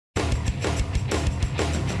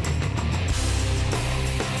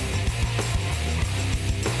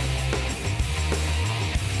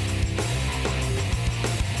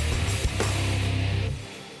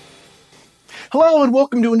Hello and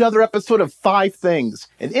welcome to another episode of Five Things,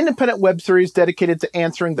 an independent web series dedicated to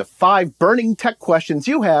answering the 5 burning tech questions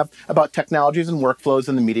you have about technologies and workflows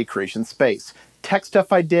in the media creation space. Tech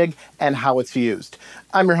stuff I dig and how it's used.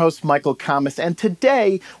 I'm your host, Michael Kamas, and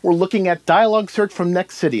today we're looking at dialogue search from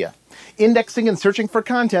Nexidia, indexing and searching for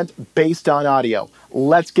content based on audio.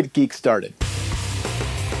 Let's get geek started.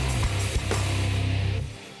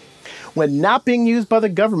 When not being used by the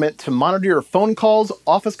government to monitor your phone calls,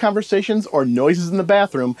 office conversations, or noises in the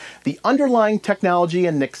bathroom, the underlying technology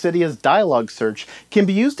in Nexidia's dialogue search can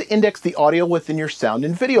be used to index the audio within your sound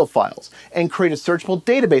and video files and create a searchable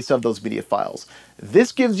database of those media files.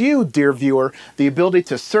 This gives you, dear viewer, the ability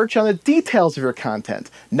to search on the details of your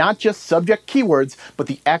content, not just subject keywords, but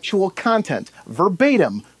the actual content,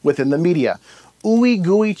 verbatim, within the media. Ooey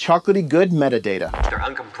gooey chocolatey good metadata. They're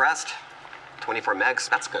uncompressed. 24 megs,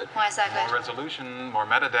 that's good. Why is that good? More resolution, more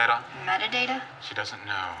metadata. Metadata? She doesn't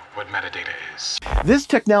know what metadata is. This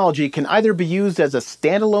technology can either be used as a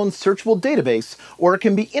standalone searchable database, or it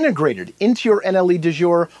can be integrated into your NLE du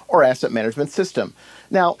jour or asset management system.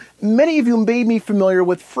 Now, many of you may be familiar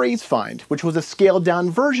with PhraseFind, which was a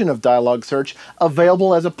scaled-down version of dialogue search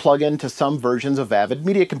available as a plugin to some versions of Avid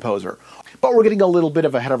Media Composer. But we're getting a little bit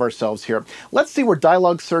ahead of ourselves here. Let's see where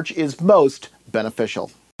dialogue search is most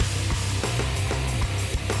beneficial.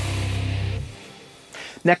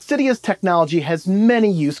 Nexidia's technology has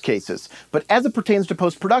many use cases, but as it pertains to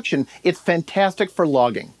post-production, it's fantastic for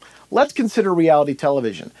logging. Let's consider reality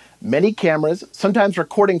television. Many cameras, sometimes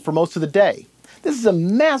recording for most of the day. This is a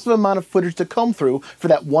massive amount of footage to comb through for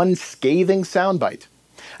that one scathing soundbite.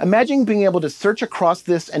 Imagine being able to search across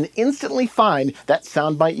this and instantly find that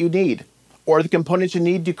soundbite you need, or the components you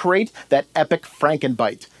need to create that epic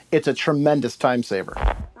Frankenbite. It's a tremendous time saver.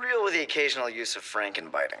 With the occasional use of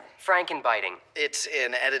frankenbiting. Frankenbiting. It's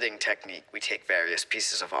an editing technique. We take various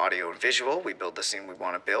pieces of audio and visual, we build the scene we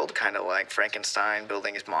want to build, kind of like Frankenstein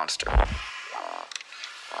building his monster.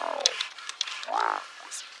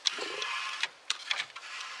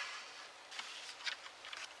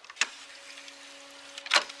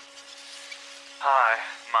 Hi,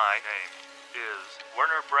 my name is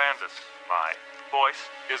Werner Brandis. My voice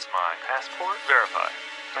is my passport. Verify me.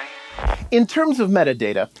 In terms of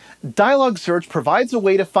metadata, dialogue search provides a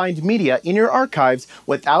way to find media in your archives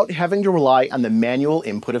without having to rely on the manual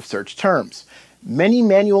input of search terms. Many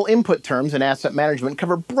manual input terms in asset management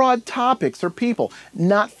cover broad topics or people,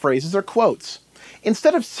 not phrases or quotes.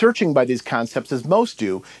 Instead of searching by these concepts as most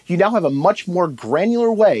do, you now have a much more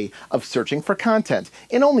granular way of searching for content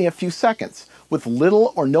in only a few seconds, with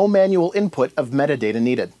little or no manual input of metadata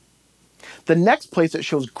needed. The next place it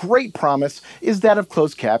shows great promise is that of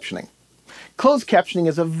closed captioning. Closed captioning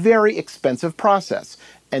is a very expensive process,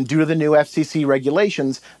 and due to the new FCC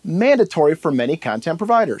regulations, mandatory for many content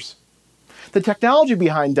providers. The technology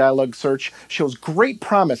behind dialogue search shows great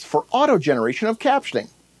promise for auto-generation of captioning.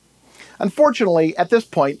 Unfortunately, at this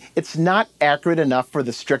point, it's not accurate enough for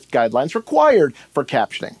the strict guidelines required for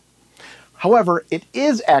captioning. However, it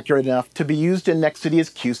is accurate enough to be used in Nexidia's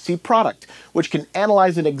QC product, which can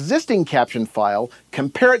analyze an existing caption file,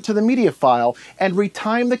 compare it to the media file, and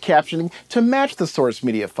retime the captioning to match the source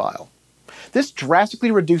media file. This drastically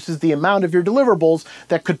reduces the amount of your deliverables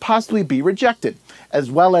that could possibly be rejected, as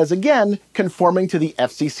well as, again, conforming to the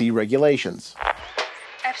FCC regulations.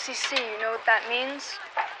 FCC, you know what that means?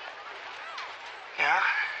 Yeah,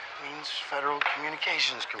 means Federal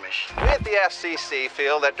Communications Commission. We at the FCC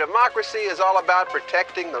feel that democracy is all about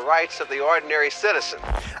protecting the rights of the ordinary citizen.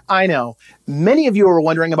 I know. Many of you are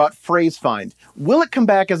wondering about PhraseFind. Will it come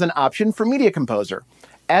back as an option for Media Composer?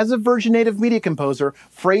 As a version native Media Composer,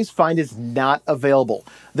 PhraseFind is not available.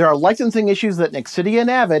 There are licensing issues that Nexidia and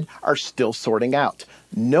Avid are still sorting out.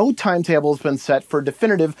 No timetable has been set for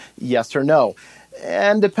definitive yes or no.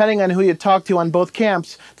 And depending on who you talk to on both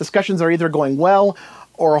camps, discussions are either going well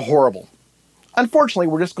or horrible. Unfortunately,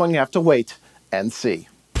 we're just going to have to wait and see.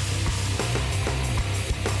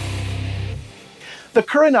 The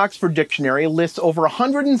current Oxford Dictionary lists over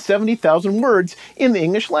 170,000 words in the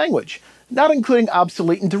English language, not including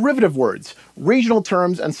obsolete and derivative words, regional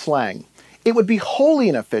terms, and slang. It would be wholly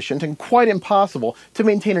inefficient and quite impossible to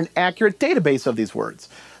maintain an accurate database of these words.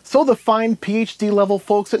 So the fine PhD-level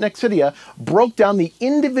folks at Nexidia broke down the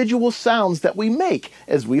individual sounds that we make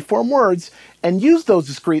as we form words and used those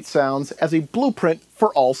discrete sounds as a blueprint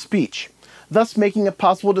for all speech, thus making it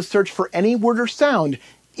possible to search for any word or sound,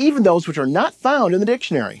 even those which are not found in the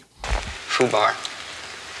dictionary. Fubar.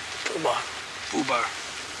 Fubar.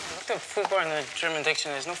 Look at Fubar in the German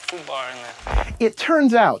dictionary. There's no Fubar in there. It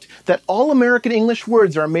turns out that all American English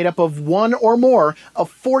words are made up of one or more of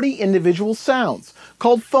 40 individual sounds,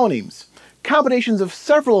 called phonemes. Combinations of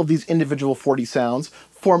several of these individual 40 sounds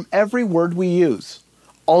form every word we use.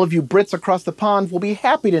 All of you Brits across the pond will be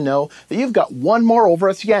happy to know that you've got one more over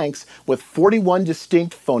us Yanks with 41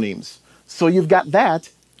 distinct phonemes. So you've got that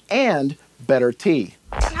and better tea.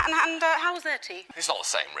 And how was their tea? It's not the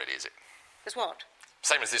same, really, is it? It's what?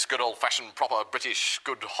 Same as this good old-fashioned, proper British,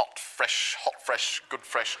 good, hot, fresh, good,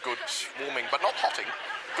 warming, but not hotting.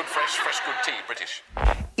 Good, fresh, good tea, British.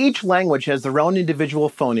 Each language has their own individual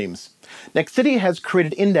phonemes. Nexidia has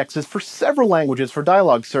created indexes for several languages for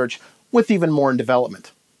dialogue search, with even more in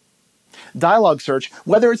development. Dialogue search,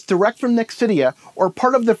 whether it's direct from Nexidia or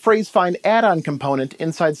part of the PhraseFind add-on component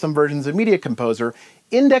inside some versions of Media Composer,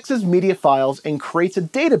 indexes media files and creates a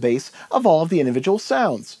database of all of the individual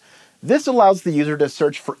sounds. This allows the user to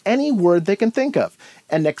search for any word they can think of,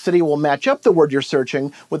 and Nexidia will match up the word you're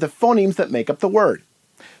searching with the phonemes that make up the word.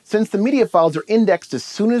 Since the media files are indexed as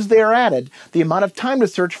soon as they are added, the amount of time to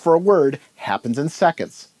search for a word happens in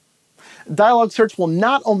seconds. Dialogue search will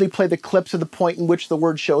not only play the clips at the point in which the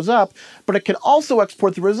word shows up, but it can also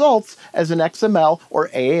export the results as an XML or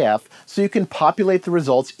AAF so you can populate the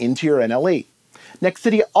results into your NLE.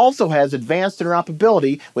 Nexidia also has advanced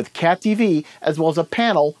interoperability with CatDV as well as a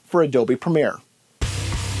panel for Adobe Premiere.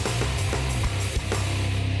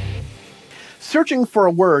 Searching for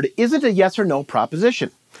a word isn't a yes or no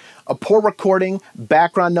proposition. A poor recording,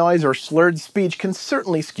 background noise, or slurred speech can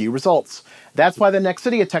certainly skew results. That's why the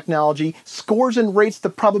Nexidia technology scores and rates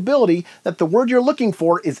the probability that the word you're looking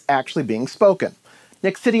for is actually being spoken.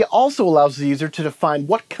 Nexidia also allows the user to define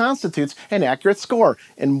what constitutes an accurate score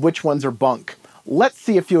and which ones are bunk. Let's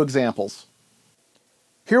see a few examples.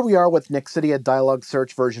 Here we are with Nexidia Dialogue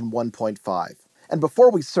Search version 1.5. And before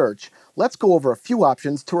we search, let's go over a few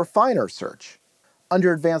options to refine our search.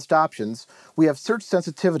 Under Advanced Options, we have Search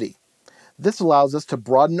Sensitivity. This allows us to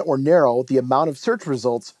broaden or narrow the amount of search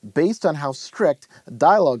results based on how strict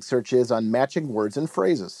dialogue search is on matching words and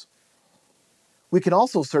phrases. We can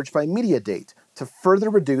also search by media date to further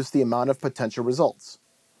reduce the amount of potential results.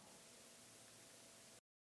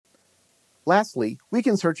 Lastly, we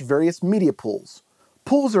can search various media pools.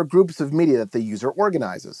 Pools are groups of media that the user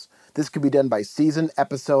organizes. This can be done by season,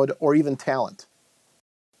 episode, or even talent.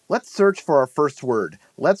 Let's search for our first word.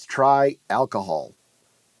 Let's try alcohol.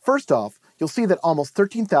 First off, you'll see that almost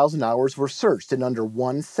 13,000 hours were searched in under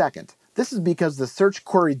 1 second. This is because the search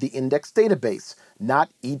queried the index database, not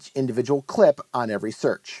each individual clip on every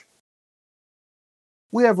search.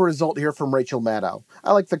 We have a result here from Rachel Maddow.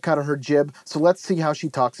 I like the cut of her jib, so let's see how she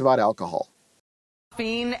talks about alcohol.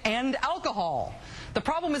 Caffeine and alcohol. The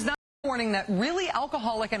problem is not warning that really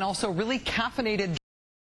alcoholic and also really caffeinated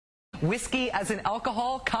whiskey as in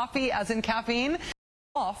alcohol, coffee as in caffeine,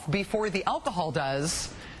 off before the alcohol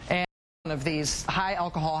does. And one of these high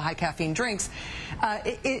alcohol, high caffeine drinks,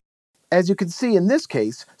 As you can see in this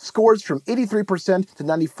case, scores from 83% to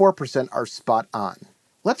 94% are spot on.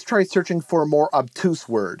 Let's try searching for a more obtuse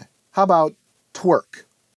word. How about twerk?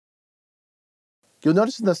 You'll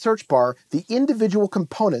notice in the search bar the individual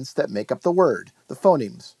components that make up the word, the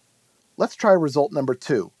phonemes. Let's try result number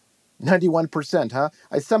 2. 91%, huh?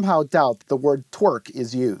 I somehow doubt that the word twerk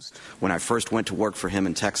is used. When I first went to work for him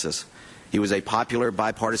in Texas, he was a popular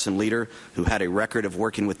bipartisan leader who had a record of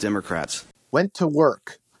working with Democrats. Went to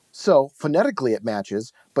work. So, phonetically it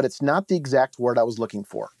matches, but it's not the exact word I was looking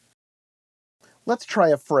for. Let's try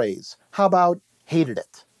a phrase. How about hated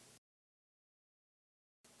it?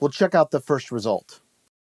 We'll check out the first result.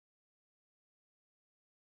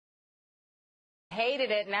 Hated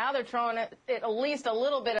it. Now they're throwing it at least a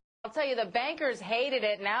little bit. I'll tell you, the bankers hated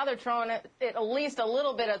it. Now they're throwing it at least a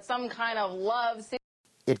little bit of some kind of love.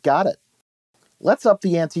 It got it. Let's up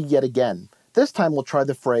the ante yet again. This time we'll try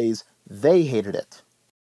the phrase, they hated it.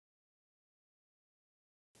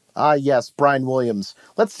 Ah yes, Brian Williams.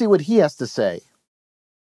 Let's see what he has to say.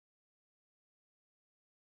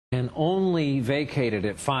 And only vacated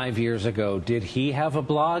it 5 years ago. Did he have a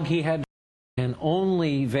blog he had? And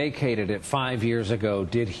only vacated it 5 years ago.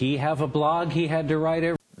 Did he have a blog he had to write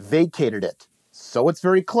every? Vacated it. So it's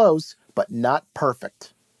very close, but not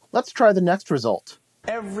perfect. Let's try the next result.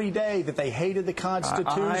 Every day that they hated the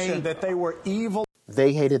Constitution, that they were evil.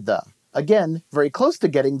 They hated the. Again, very close to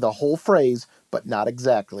getting the whole phrase, but not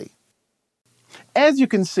exactly. As you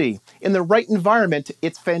can see, in the right environment,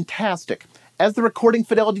 it's fantastic. As the recording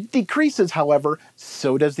fidelity decreases, however,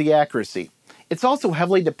 so does the accuracy. It's also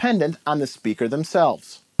heavily dependent on the speaker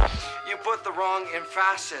themselves. You put the wrong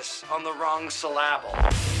emphasis on the wrong syllable.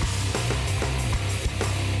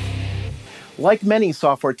 Like many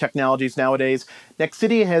software technologies nowadays,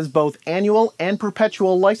 Nexidia has both annual and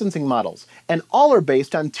perpetual licensing models, and all are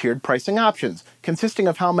based on tiered pricing options, consisting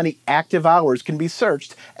of how many active hours can be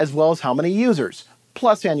searched, as well as how many users,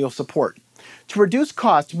 plus annual support. To reduce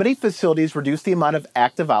cost, many facilities reduce the amount of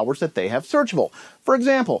active hours that they have searchable. For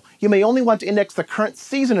example, you may only want to index the current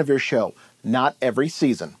season of your show, not every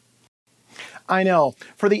season. I know,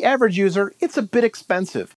 for the average user, it's a bit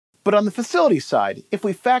expensive. But on the facility side, if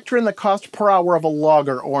we factor in the cost per hour of a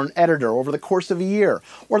logger or an editor over the course of a year,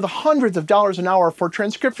 or the hundreds of dollars an hour for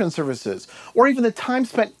transcription services, or even the time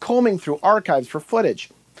spent combing through archives for footage,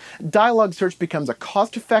 Dialog Search becomes a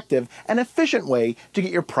cost-effective and efficient way to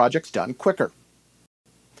get your projects done quicker.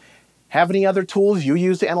 Have any other tools you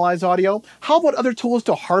use to analyze audio? How about other tools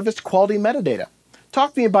to harvest quality metadata?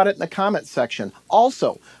 Talk to me about it in the comments section.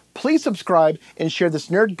 Also, please subscribe and share this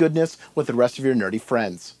nerd goodness with the rest of your nerdy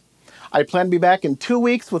friends. I plan to be back in 2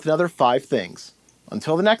 weeks with another 5 things.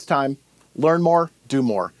 Until the next time, learn more, do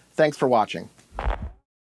more. Thanks for watching.